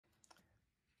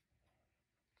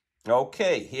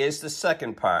Okay, here's the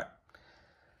second part.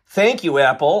 Thank you,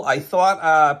 Apple. I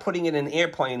thought putting it in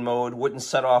airplane mode wouldn't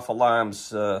set off alarms,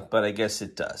 but I guess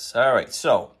it does. All right,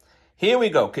 so here we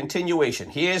go.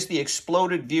 Continuation. Here's the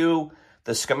exploded view,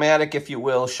 the schematic, if you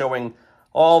will, showing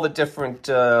all the different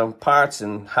parts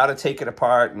and how to take it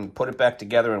apart and put it back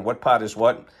together and what part is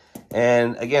what.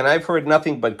 And again, I've heard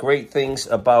nothing but great things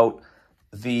about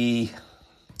the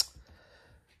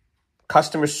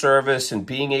customer service and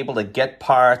being able to get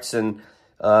parts, and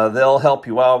they'll help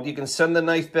you out. You can send the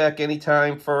knife back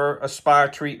anytime for a spa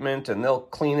treatment, and they'll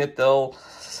clean it, they'll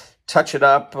touch it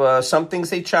up. Some things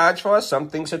they charge for, some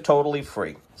things are totally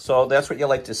free. So that's what you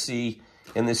like to see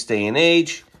in this day and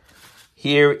age.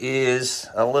 Here is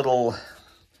a little,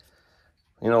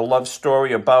 love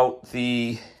story about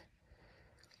the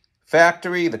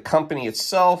factory, the company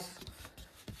itself.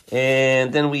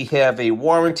 And then we have a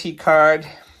warranty card,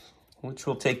 which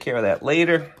we'll take care of that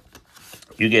later.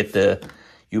 You get the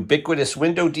ubiquitous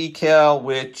window decal,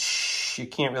 which you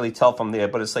can't really tell from there,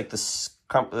 but it's like the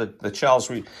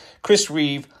Chris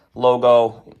Reeve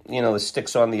logo, that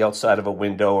sticks on the outside of a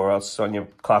window or else on your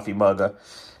coffee mug or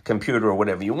computer or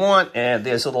whatever you want. And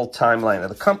there's a little timeline of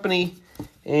the company,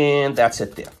 and that's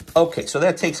it there. Okay, so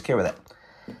that takes care of that.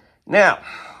 Now,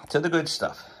 to the good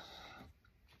stuff.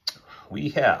 We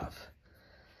have,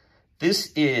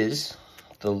 this is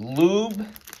the lube.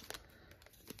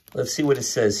 Let's see what it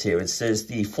says here. It says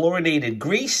the fluorinated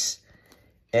grease,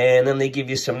 and then they give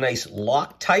you some nice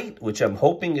Loctite, which I'm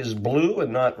hoping is blue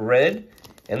and not red.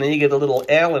 And then you get a little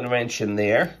Allen wrench in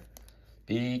there,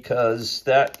 because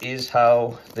that is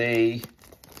what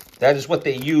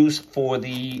they use for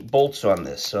the bolts on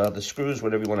this, the screws,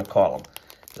 whatever you want to call them.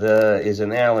 Is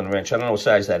an Allen wrench. I don't know what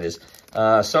size that is.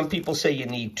 Some people say you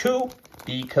need two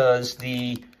because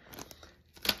the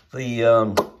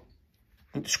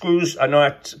screws are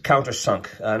not countersunk.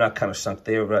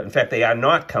 In fact, they are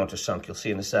not countersunk. You'll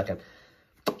see in a second.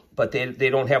 But they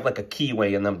don't have like a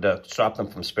keyway in them to stop them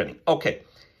from spinning. Okay,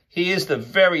 here's the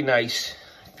very nice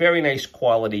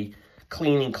quality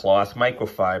cleaning cloth,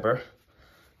 microfiber,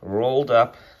 rolled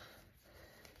up.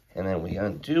 And then we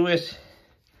undo it.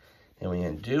 And we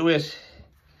undo it.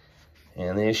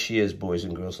 And there she is, boys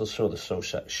and girls. Let's show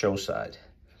the show side.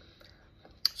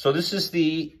 So this is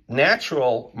the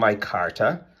natural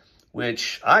micarta,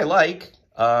 which I like.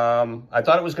 I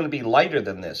thought it was going to be lighter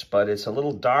than this, but it's a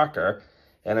little darker.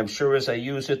 And I'm sure as I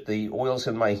use it, the oils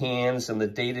in my hands and the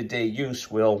day-to-day use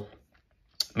will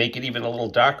make it even a little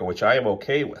darker, which I am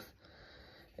okay with.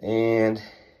 And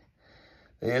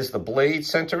there's the blade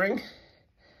centering.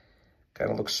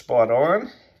 Kind of looks spot on.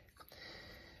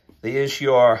 There's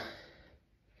your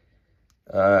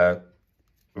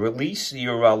release,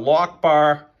 your lock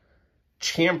bar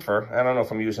chamfer. I don't know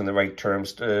if I'm using the right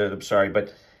terms. I'm sorry,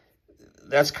 but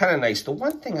that's kind of nice. The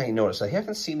one thing I noticed, I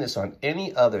haven't seen this on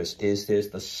any others, is there's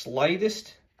the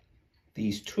slightest,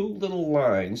 these two little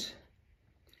lines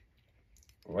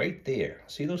right there.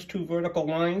 See those two vertical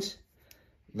lines?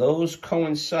 Those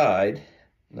coincide.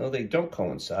 No, they don't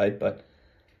coincide, but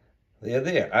they're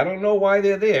there. I don't know why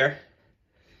they're there.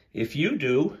 If you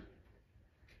do,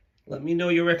 let me know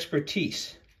your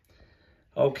expertise.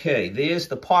 Okay, there's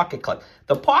the pocket clip.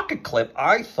 The pocket clip,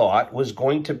 I thought, was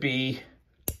going to be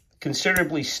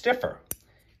considerably stiffer.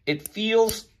 It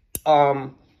feels a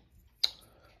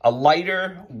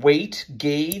lighter weight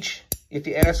gauge, if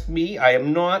you ask me. I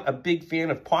am not a big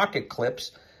fan of pocket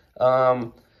clips.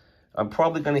 I'm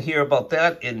probably going to hear about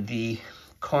that in the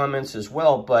comments as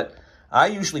well, but I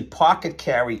usually pocket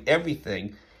carry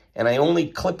everything, and I only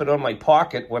clip it on my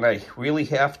pocket when I really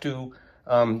have to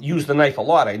use the knife a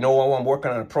lot. I know I'm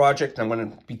working on a project, and I'm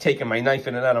going to be taking my knife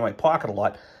in and out of my pocket a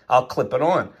lot. I'll clip it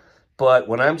on. But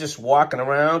when I'm just walking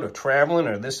around or traveling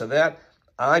or this or that,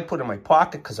 I put it in my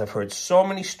pocket because I've heard so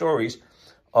many stories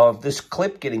of this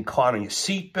clip getting caught on your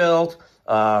seatbelt.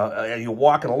 You're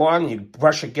walking along, and you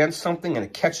brush against something, and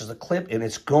it catches the clip, and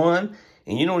it's gone,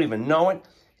 and you don't even know it.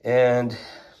 And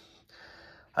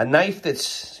a knife that's,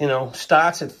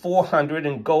 starts at $400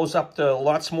 and goes up to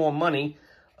lots more money,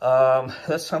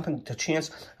 that's something to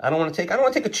chance I don't want to take. I don't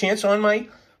want to take a chance on my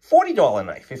 $40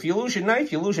 knife. If you lose your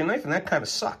knife, you lose your knife, and that kind of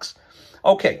sucks.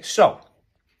 Okay, so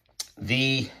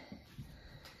the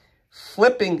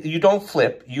flipping, you don't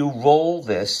flip, you roll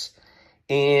this,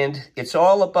 and it's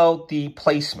all about the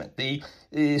placement. The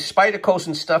Spyderco's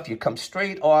and stuff, you come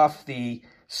straight off the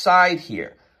side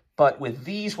here. But with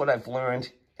these, what I've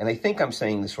learned, and I think I'm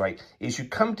saying this right, is you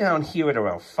come down here at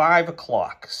around 5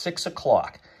 o'clock, 6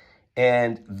 o'clock,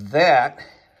 and that,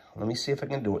 let me see if I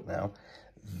can do it now,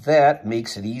 that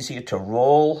makes it easier to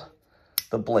roll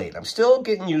the blade. I'm still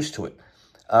getting used to it,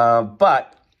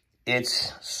 but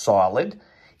It's solid.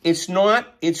 It's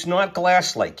not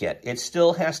glass-like yet. It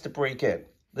still has to break in.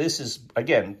 This is,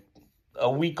 again, a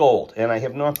week old, and I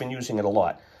have not been using it a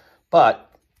lot.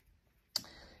 But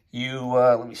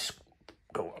let me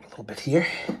go on a little bit here.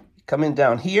 Come in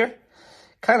down here,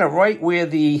 kind of right where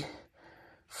the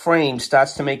frame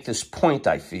starts to make this point,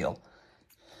 I feel.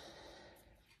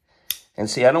 And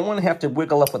see, I don't want to have to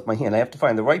wiggle up with my hand. I have to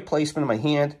find the right placement in my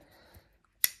hand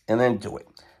and then do it.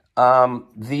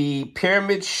 The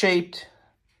pyramid-shaped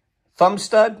thumb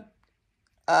stud,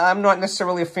 I'm not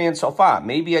necessarily a fan so far.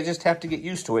 Maybe I just have to get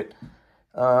used to it,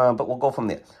 but we'll go from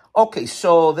there. Okay,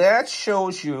 so that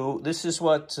shows you, this is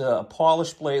what a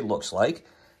polished blade looks like.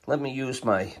 Let me use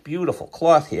my beautiful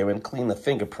cloth here and clean the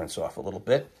fingerprints off a little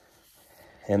bit.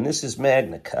 And this is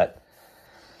Magnacut.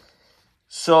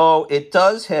 So it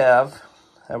does have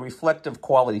a reflective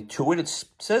quality to it. It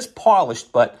says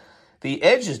polished, but the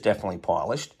edge is definitely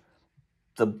polished.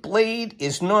 The blade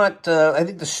is not, I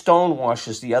think the stone wash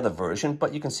is the other version,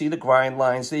 but you can see the grind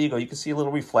lines. There you go. You can see a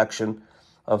little reflection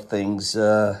of things.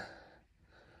 There's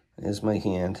my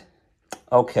hand.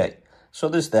 Okay, so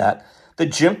there's that. The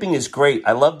jimping is great.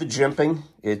 I love the jimping.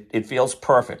 It feels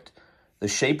perfect. The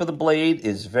shape of the blade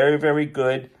is very, very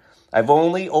good. I've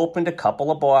only opened a couple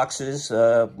of boxes,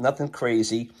 nothing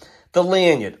crazy. The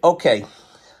lanyard, okay.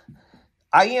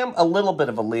 I am a little bit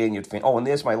of a lanyard fan. Oh, and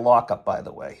there's my lockup, by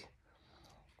the way.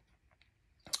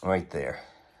 Right there.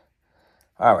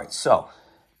 All right, so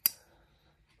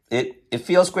it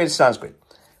feels great. It sounds great.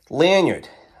 Lanyard.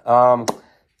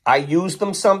 I use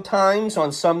them sometimes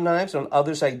on some knives. On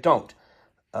others, I don't.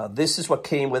 This is what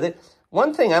came with it.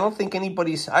 One thing I don't think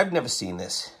I've never seen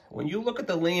this. When you look at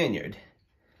the lanyard,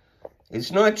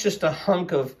 it's not just a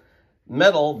hunk of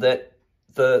metal that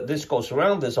this goes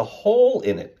around. There's a hole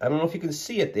in it. I don't know if you can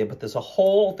see it there, but there's a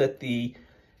hole that the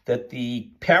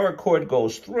paracord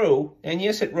goes through. And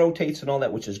yes, it rotates and all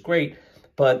that, which is great.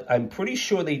 But I'm pretty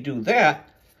sure they do that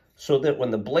so that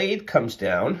when the blade comes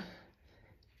down,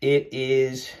 it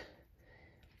is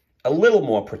a little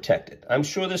more protected. I'm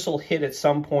sure this will hit at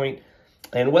some point.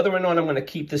 And whether or not I'm going to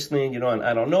keep this lanyard on,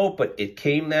 I don't know. But it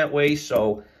came that way,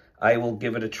 so I will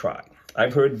give it a try.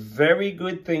 I've heard very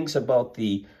good things about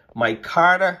the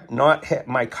micarta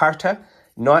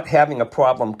not having a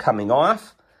problem coming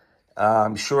off.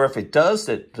 I'm sure if it does,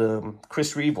 that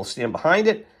Chris Reeve will stand behind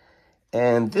it.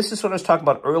 And this is what I was talking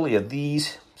about earlier.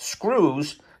 These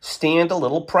screws stand a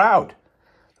little proud.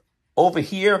 Over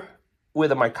here, where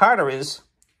the micarta is,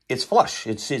 it's flush.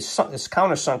 It's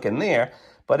countersunk in there.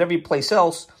 But every place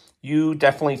else, you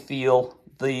definitely feel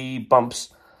the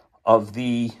bumps of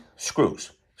the screw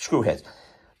heads.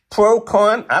 Pro,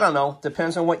 con, I don't know.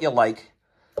 Depends on what you like.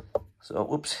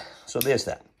 So, oops. So there's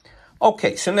that.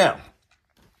 Okay, so now,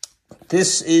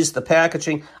 this is the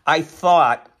packaging. I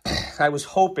was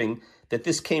hoping that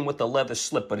this came with the leather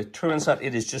slip, but it turns out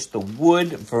it is just the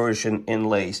wood version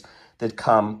inlays that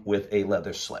come with a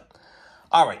leather slip.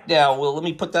 All right, now, let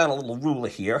me put down a little ruler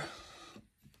here.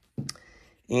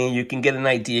 And you can get an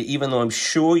idea, even though I'm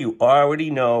sure you already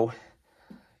know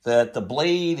that the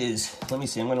blade is, let me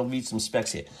see, I'm going to read some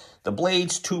specs here. The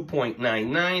blade's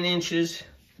 2.99 inches.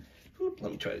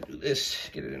 Let me try to do this,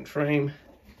 get it in frame.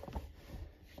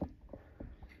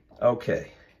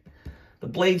 Okay. The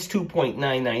blade's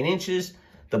 2.99 inches.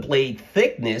 The blade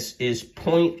thickness is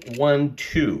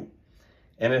 0.12.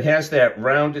 And it has that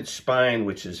rounded spine,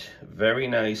 which is very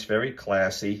nice, very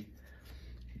classy.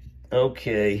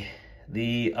 Okay.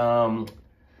 This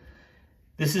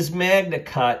is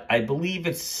Magnacut. I believe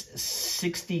it's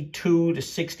 62 to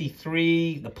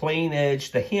 63, the plain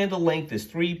edge. The handle length is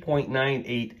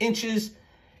 3.98 inches,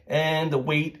 and the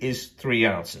weight is 3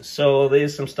 ounces. So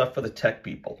there's some stuff for the tech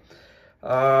people.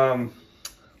 Let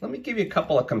me give you a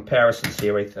couple of comparisons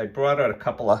here. I brought out a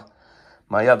couple of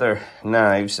my other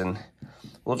knives, and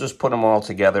we'll just put them all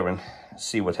together and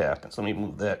see what happens. Let me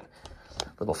move that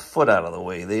little foot out of the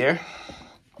way there.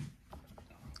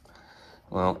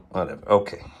 Well, whatever.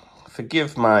 Okay.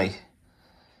 Forgive my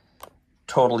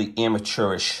totally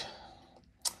amateurish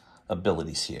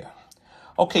abilities here.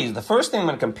 Okay, the first thing I'm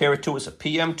going to compare it to is a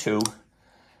PM2.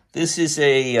 This is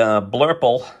a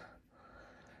Blurple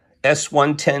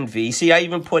S110V. See, I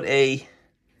even put a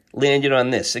lanyard on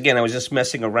this. Again, I was just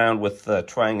messing around with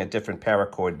trying a different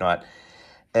paracord knot.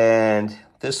 And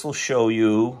this will show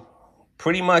you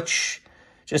pretty much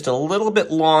just a little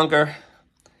bit longer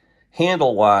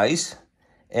handle-wise.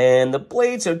 And the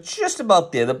blades are just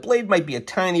about there. The blade might be a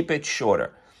tiny bit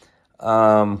shorter.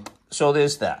 So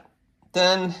there's that.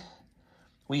 Then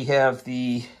we have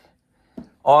the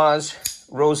Oz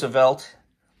Roosevelt.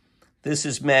 This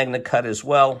is Magnacut as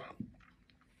well.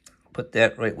 Put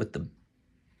that right with the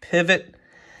pivot.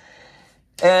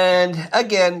 And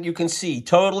again, you can see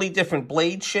totally different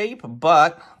blade shape,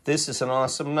 but this is an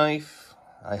awesome knife.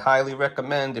 I highly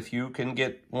recommend if you can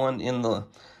get one in the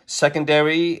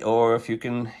secondary, or if you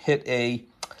can hit a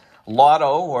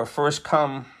Lotto or First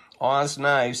Come Oz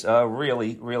knives, are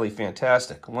really, really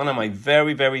fantastic. One of my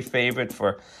very, very favorite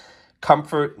for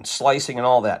comfort and slicing and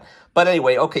all that. But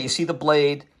anyway, okay, you see the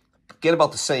blade, get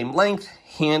about the same length,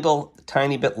 handle a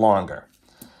tiny bit longer.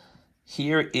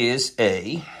 Here is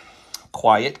a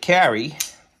quiet carry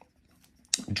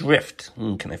drift.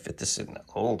 Can I fit this in now?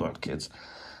 Hold on, kids.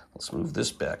 Let's move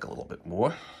this back a little bit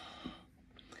more.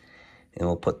 And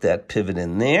we'll put that pivot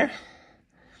in there.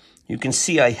 You can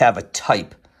see I have a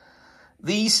type.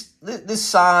 This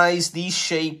size, these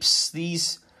shapes,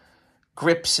 these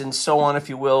grips and so on, if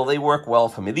you will, they work well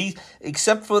for me. These,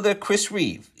 except for the Chris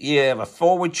Reeve, you have a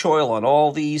forward choil on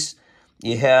all these.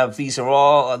 You have, these are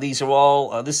all, this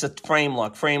is a frame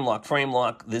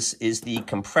lock. This is the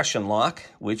compression lock,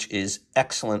 which is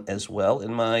excellent as well,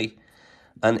 in my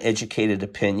uneducated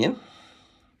opinion.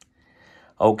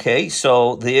 Okay,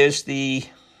 so there's the,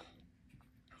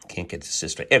 can't get this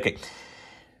straight. Okay,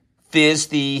 there's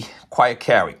the quiet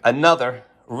carry. Another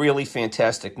really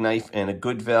fantastic knife and a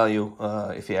good value,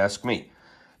 if you ask me.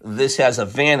 This has a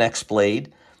Van X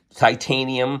blade,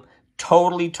 titanium,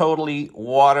 totally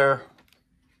water,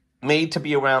 made to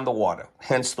be around the water,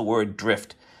 hence the word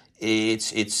drift.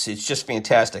 It's just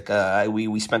fantastic.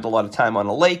 We spent a lot of time on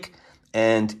a lake,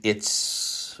 and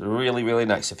it's really, really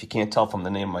nice. If you can't tell from the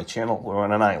name of my channel, we're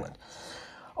on an island.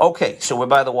 Okay, so we're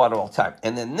by the water all the time.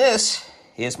 And then this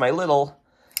is my little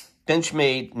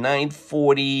Benchmade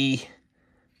 940.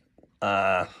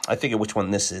 I figure which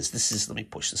one this is. This is, let me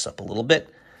push this up a little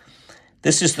bit.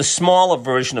 This is the smaller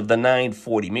version of the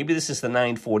 940. Maybe this is the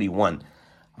 941.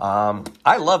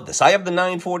 I love this. I have the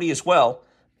 940 as well,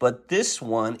 but this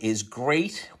one is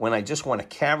great when I just want to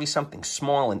carry something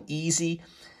small and easy.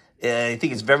 I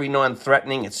think it's very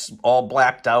non-threatening. It's all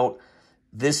blacked out.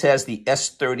 This has the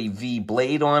S30V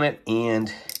blade on it,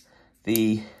 and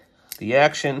the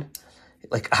action,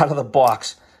 like out of the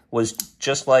box, was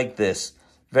just like this.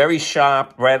 Very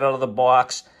sharp, right out of the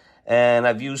box, and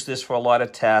I've used this for a lot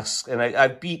of tasks, and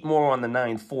I've beat more on the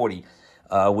 940,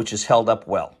 which has held up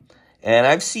well. And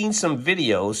I've seen some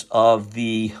videos of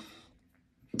the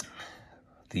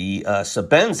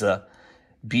Sebenza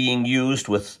being used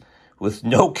with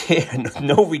no care,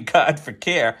 no regard for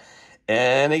care.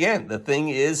 And again, the thing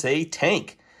is a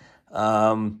tank.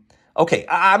 Okay,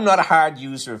 I'm not a hard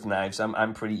user of knives.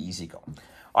 I'm pretty easygoing.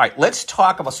 All right, let's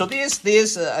talk about, so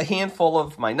there's a handful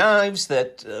of my knives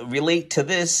that relate to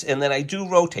this, and then I do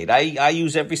rotate. I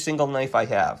use every single knife I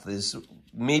have. There's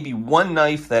maybe one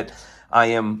knife that I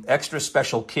am extra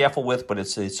special careful with, but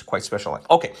it's quite special.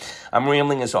 Okay, I'm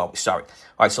rambling as always, sorry.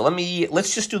 All right, so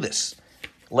let's just do this.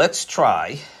 Let's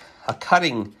try a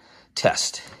cutting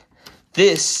test.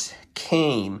 This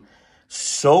came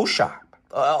so sharp.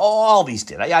 All these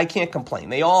did. I can't complain.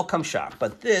 They all come sharp,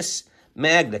 but this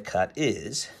Magnacut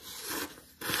is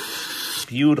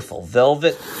beautiful.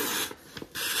 Velvet,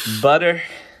 butter,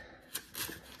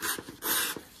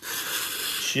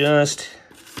 just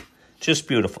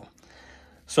beautiful.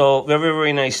 So very,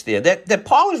 very nice there. That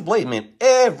polished blade, man,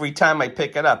 every time I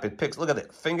pick it up, it picks, look at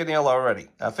that, fingernail already,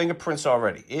 fingerprints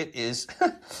already. It is,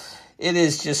 it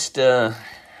is just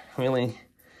really,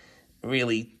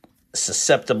 really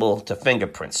susceptible to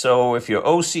fingerprints. So if you're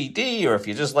OCD, or if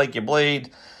you just like your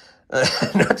blade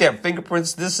not to have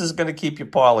fingerprints, this is going to keep you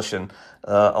polishing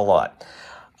a lot.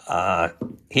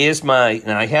 Here's my,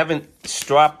 now I haven't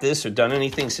stropped this or done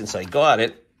anything since I got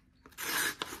it.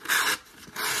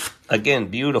 Again,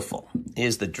 beautiful.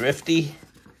 Here's the drifty.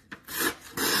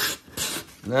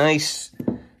 Nice.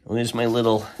 Here's my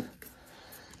little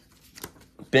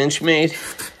Benchmade.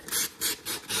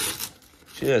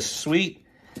 Just sweet.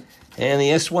 And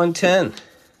the S110.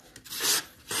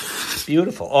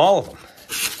 Beautiful. All of them.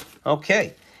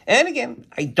 Okay. And again,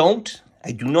 I'm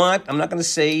not going to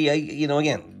say,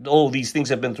 again, oh, these things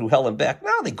have been through hell and back.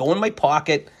 No, they go in my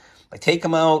pocket. I take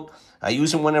them out. I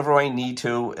use them whenever I need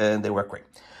to, and they work great.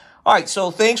 All right, so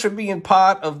thanks for being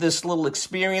part of this little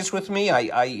experience with me.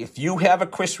 If you have a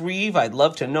Chris Reeve, I'd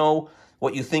love to know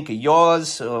what you think of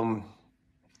yours.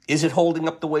 Is it holding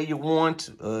up the way you want?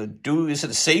 Is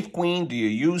it a safe queen? Do you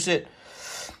use it?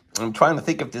 I'm trying to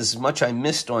think if there's much I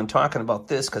missed on talking about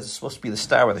this, because it's supposed to be the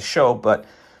star of the show. But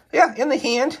yeah, in the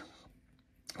hand,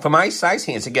 for my size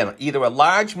hands, again, either a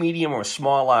large, medium, or a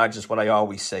small large is what I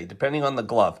always say, depending on the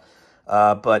glove.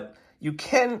 But you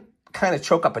can kind of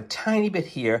choke up a tiny bit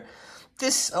here.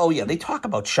 This, oh yeah, they talk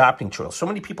about sharpening choils. So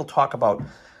many people talk about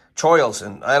tutorials,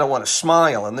 and I don't want to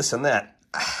smile, and this and that.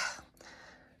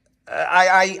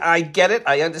 I get it.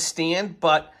 I understand,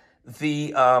 but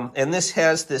the and this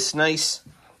has this nice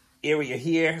area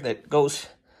here that goes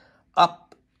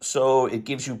up, so it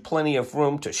gives you plenty of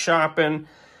room to sharpen.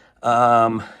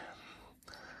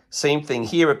 Same thing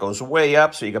here. It goes way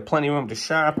up, so you got plenty of room to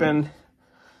sharpen.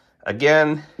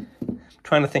 Again,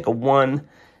 trying to think of one.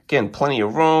 Again, plenty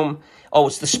of room. Oh,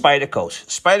 it's the Spydercos.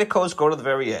 Spydercos go to the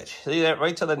very edge. See that?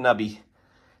 Right to the nubby.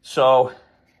 So,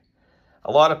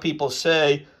 a lot of people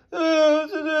say, I'm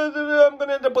going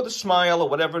to end up with a smile or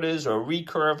whatever it is, or a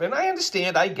recurve. And I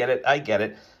understand. I get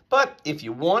it. But if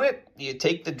you want it, you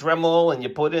take the Dremel and you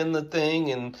put in the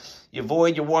thing and you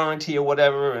void your warranty or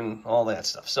whatever and all that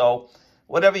stuff. So,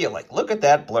 whatever you like. Look at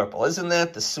that blurple. Isn't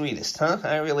that the sweetest, huh?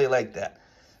 I really like that.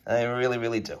 I really,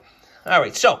 really do. All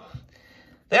right, so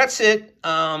that's it.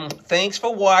 Thanks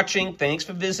for watching. Thanks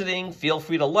for visiting. Feel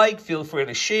free to like. Feel free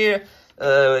to share.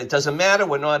 It doesn't matter.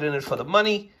 We're not in it for the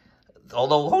money.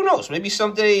 Although, who knows? Maybe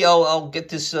someday I'll get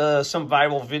this some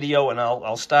viral video and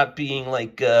I'll start being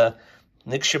like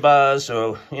Nick Shabazz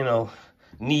or, you know,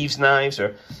 Neves Knives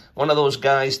or one of those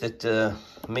guys that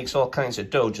makes all kinds of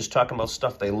dough just talking about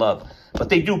stuff they love. But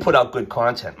they do put out good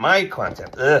content. My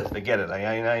content, forget it.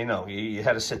 I know. You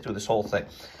had to sit through this whole thing.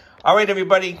 All right,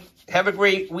 everybody. Have a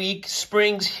great week.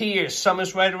 Spring's here.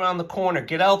 Summer's right around the corner.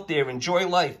 Get out there. Enjoy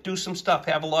life. Do some stuff.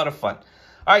 Have a lot of fun.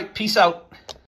 All right. Peace out.